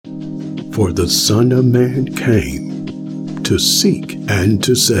For the Son of Man came to seek and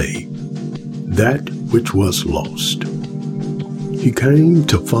to save that which was lost. He came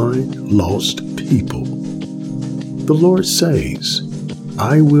to find lost people. The Lord says,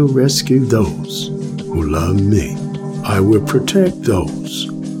 I will rescue those who love me. I will protect those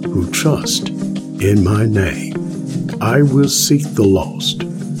who trust in my name. I will seek the lost,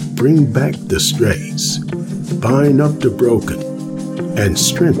 bring back the strays, bind up the broken, and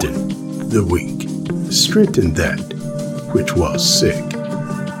strengthen the weak. Strengthen that which was sick.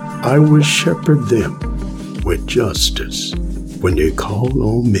 I will shepherd them with justice. When they call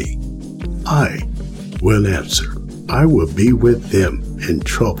on me, I will answer. I will be with them in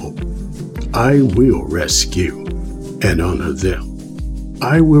trouble. I will rescue and honor them.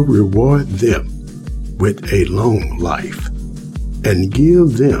 I will reward them with a long life and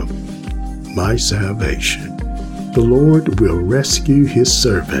give them my salvation. The Lord will rescue his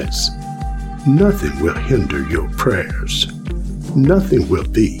servants. Nothing will hinder your prayers. Nothing will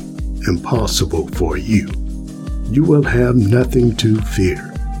be impossible for you. You will have nothing to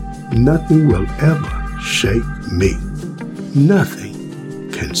fear. Nothing will ever shake me. Nothing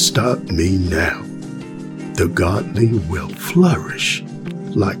can stop me now. The godly will flourish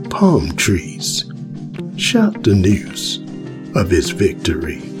like palm trees. Shout the news of his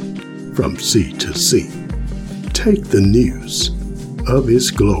victory from sea to sea. Take the news of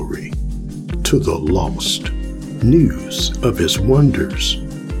his glory to the lost. News of his wonders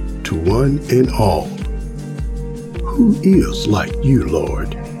to one and all. Who is like you,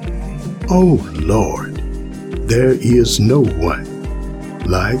 Lord? Oh, Lord, there is no one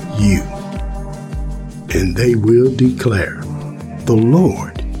like you. And they will declare, the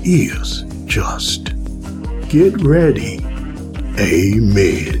Lord is just. Get ready.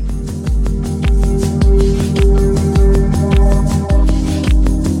 Amen.